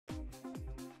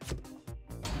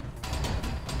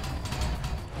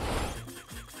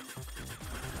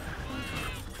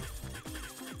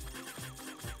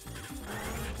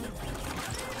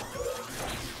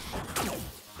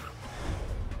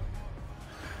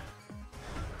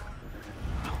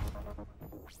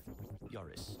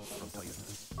Yaris from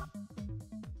Toyota.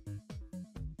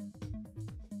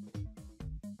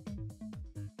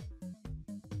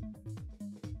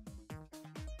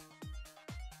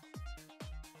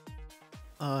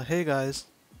 Hey guys,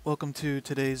 welcome to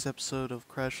today's episode of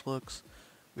Crash Looks.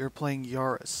 We are playing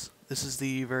Yaris. This is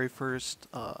the very first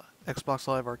Xbox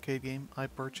Live Arcade game I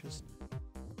purchased.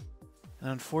 And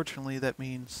unfortunately that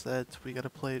means that we gotta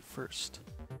play it first.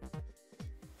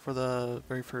 For the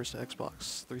very first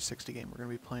Xbox 360 game we're gonna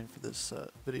be playing for this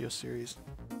video series.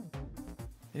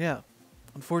 And yeah,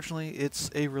 unfortunately it's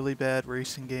a really bad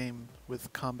racing game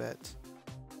with combat.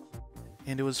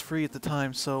 And it was free at the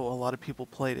time, so a lot of people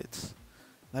played it.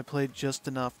 And I played just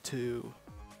enough to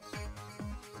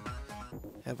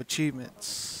have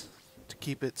achievements to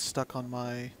keep it stuck on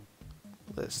my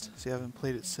list. See, I haven't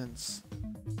played it since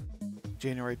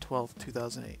January 12th,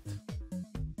 2008.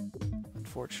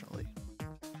 Unfortunately.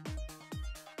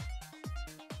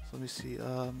 So let me see.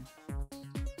 So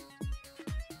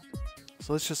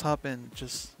let's just hop in,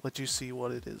 just let you see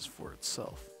what it is for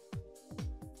itself.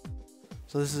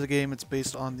 So this is a game, it's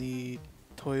based on the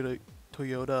Toyota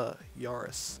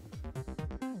Yaris.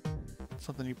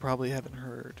 Something you probably haven't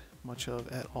heard much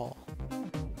of at all.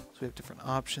 So we have different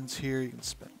options here. You can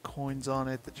spend coins on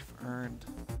it that you've earned.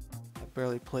 I've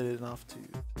barely played it enough to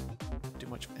do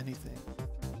much of anything.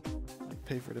 Like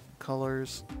pay for different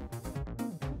colors.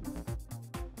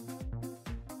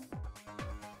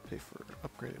 Pay for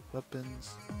upgraded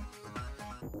weapons.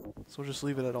 So we'll just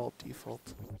leave it at all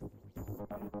default.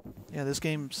 Yeah, this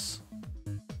game's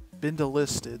been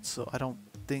delisted, so I don't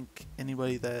think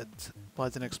anybody that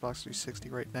buys an Xbox 360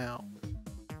 right now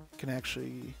can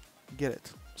actually get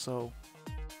it. So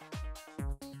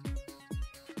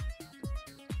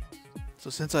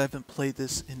since I haven't played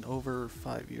this in over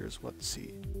 5 years, let's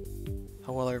see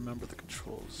how well I remember the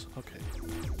controls. Okay.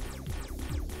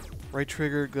 Right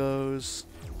trigger goes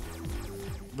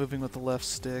moving with the left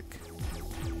stick.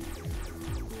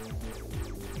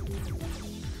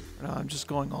 No, I'm just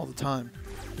going all the time.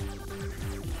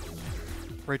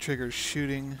 Right trigger is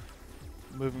shooting,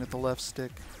 moving with the left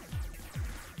stick.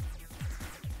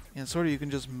 And sort of you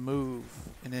can just move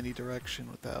in any direction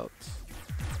without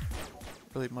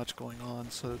really much going on.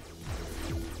 So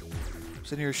I'm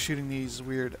sitting here shooting these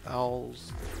weird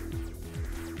owls.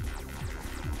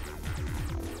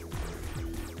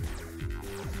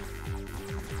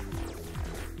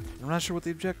 I'm not sure what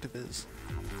the objective is.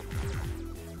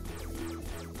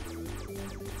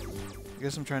 I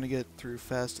guess I'm trying to get through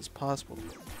fast as possible.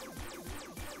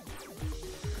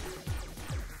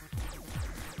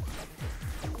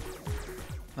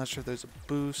 Not sure if there's a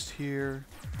boost here.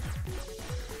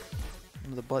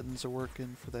 None of the buttons are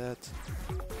working for that.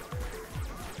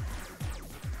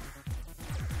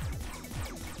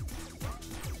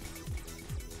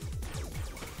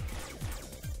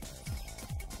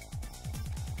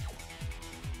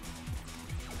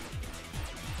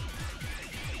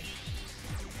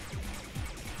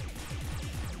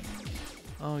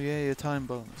 Oh yay, a time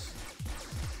bonus.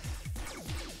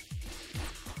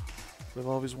 I've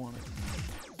always wanted.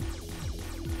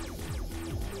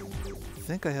 I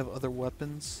think I have other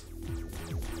weapons.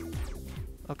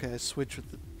 Okay, I switch with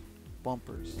the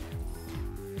bumpers.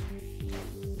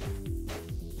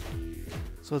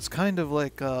 So it's kind of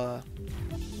like I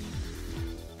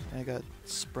got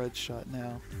spread shot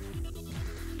now.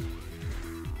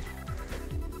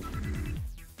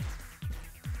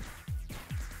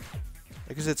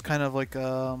 I guess it's kind of like,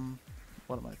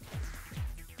 what am I?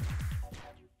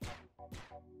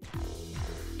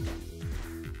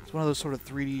 It's one of those sort of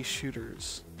 3D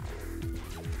shooters.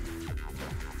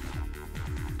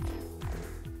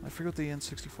 I forget what the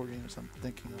N64 games I'm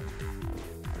thinking of.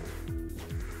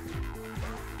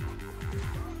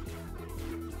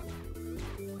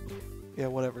 Yeah,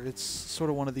 whatever. It's sort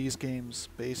of one of these games,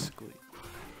 basically.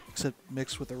 Except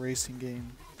mixed with a racing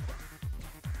game.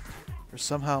 Or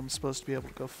somehow I'm supposed to be able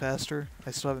to go faster.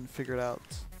 I still haven't figured out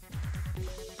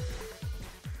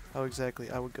how exactly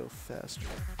I would go faster.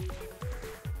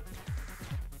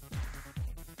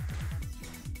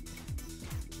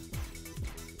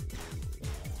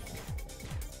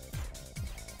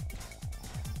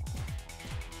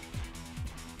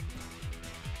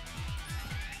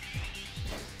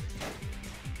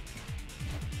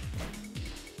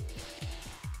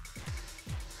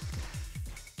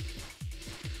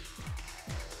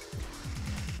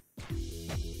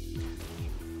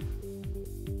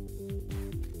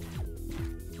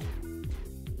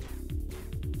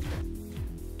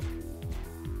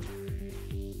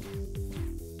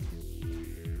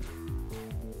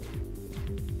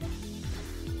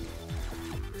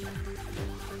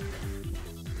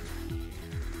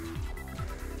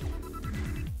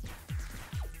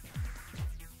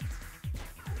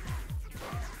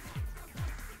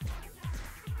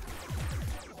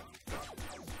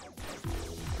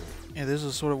 And this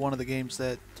is sort of one of the games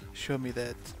that showed me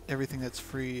that everything that's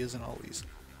free isn't always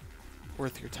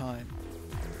worth your time.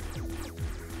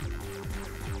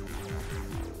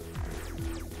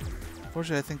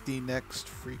 Unfortunately, I think the next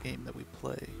free game that we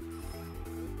play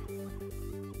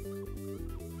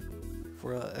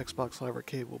for Xbox Live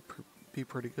Arcade will be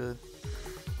pretty good.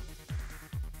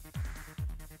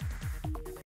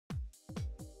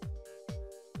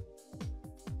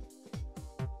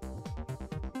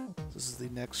 This is the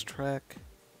next track.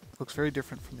 It looks very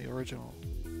different from the original,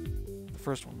 the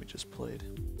first one we just played.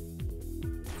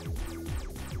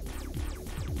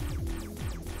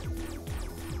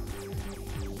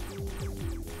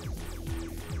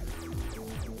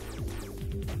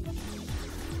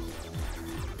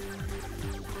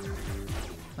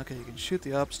 Okay, you can shoot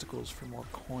the obstacles for more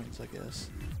coins, I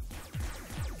guess.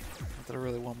 Not that I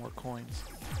really want more coins.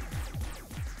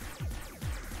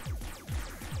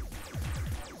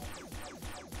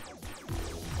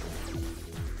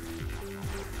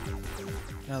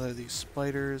 Now there are these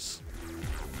spiders.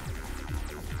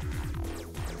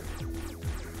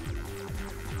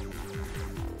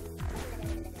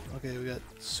 Okay, we got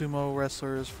sumo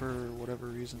wrestlers for whatever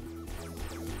reason.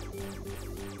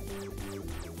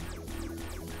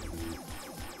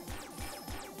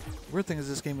 Weird thing is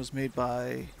this game was made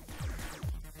by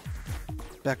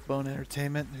Backbone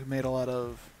Entertainment, who made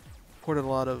ported a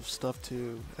lot of stuff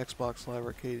to Xbox Live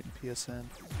Arcade and PSN.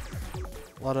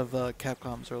 A lot of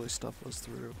Capcom's early stuff was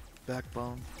through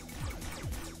Backbone.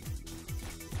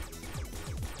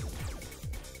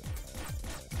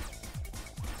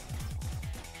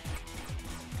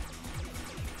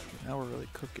 Now we're really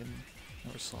cooking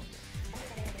our song.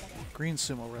 Green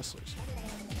sumo wrestlers.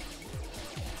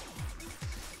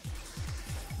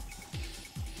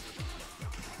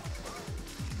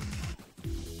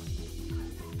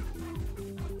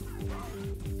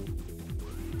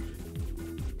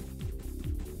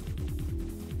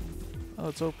 Oh,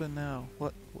 it's open now.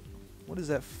 What is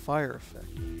that fire effect?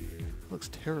 It looks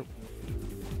terrible.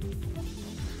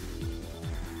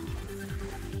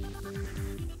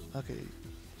 Okay,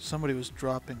 somebody was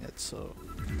dropping it, so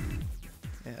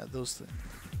yeah, those things.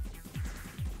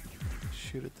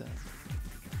 Shoot at them.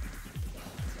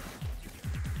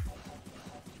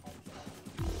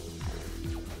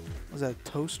 Was that a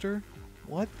toaster?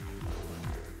 What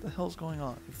the hell's going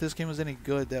on? If this game was any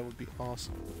good, that would be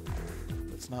awesome.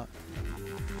 But it's not.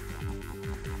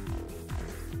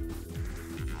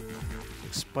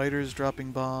 Like spiders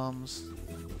dropping bombs,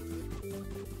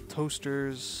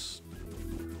 toasters,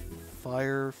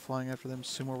 fire flying after them,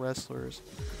 sumo wrestlers.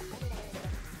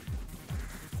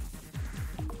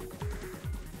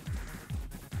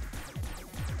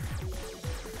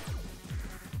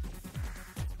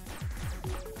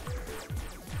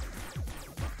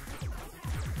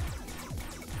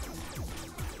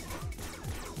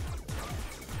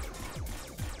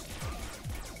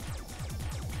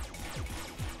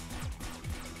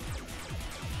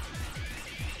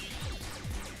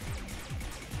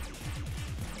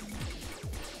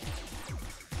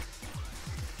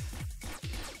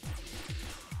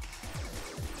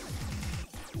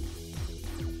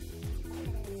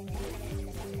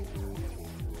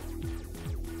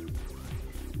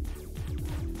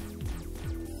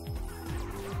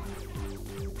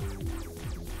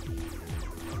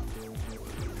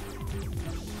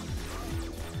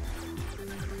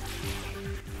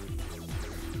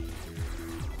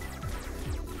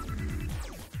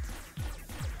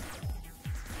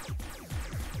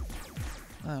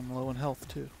 I'm low in health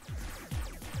too.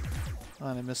 Oh,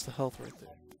 and I missed the health right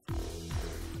there.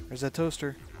 There's that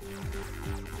toaster.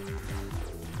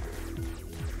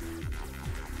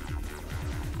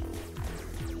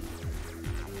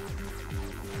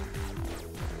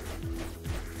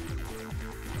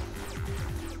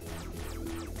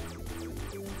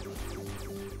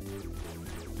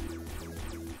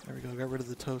 There we go, got rid of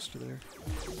the toaster there.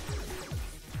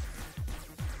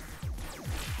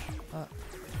 Ah.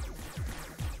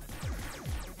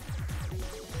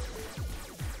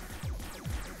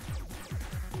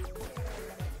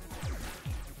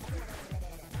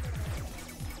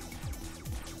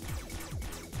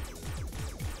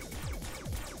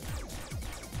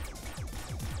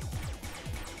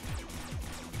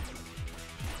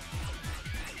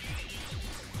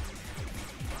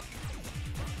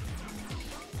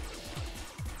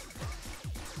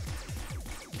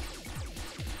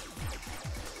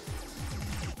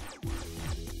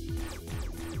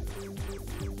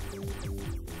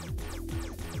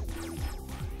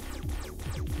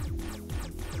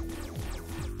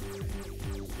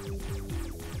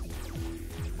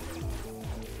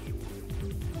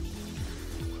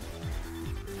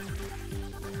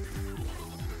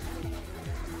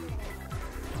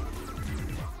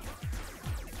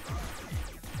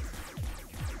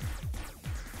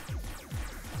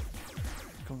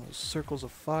 Circles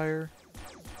of Fire.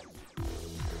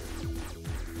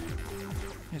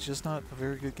 It's just not a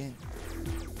very good game.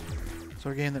 It's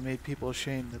a game that made people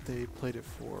ashamed that they played it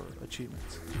for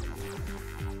achievements.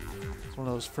 It's one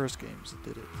of those first games that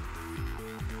did it.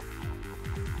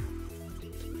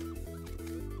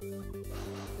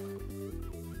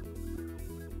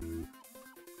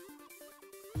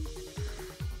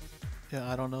 Yeah,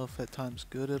 I don't know if that time's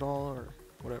good at all or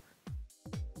whatever.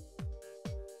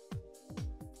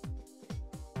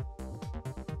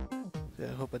 Yeah,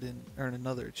 I hope I didn't earn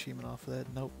another achievement off of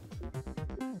that. Nope.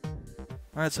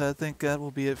 Alright, so I think that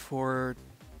will be it for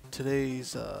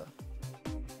today's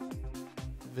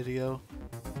video.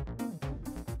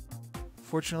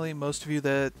 Fortunately, most of you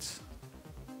that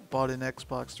bought an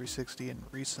Xbox 360 in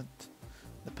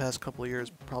the past couple of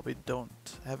years probably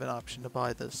don't have an option to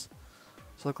buy this.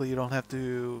 So luckily you don't have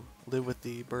to live with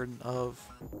the burden of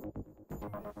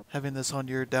having this on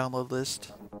your download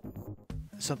list,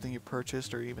 something you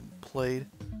purchased or even played.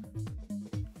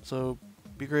 So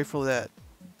be grateful that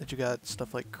you got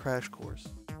stuff like Crash Course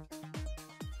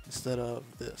instead of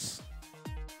this.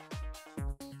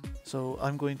 So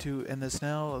I'm going to end this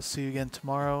now. I'll see you again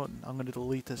tomorrow, and I'm going to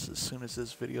delete this as soon as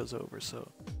this video's over.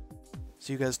 So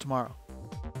see you guys tomorrow.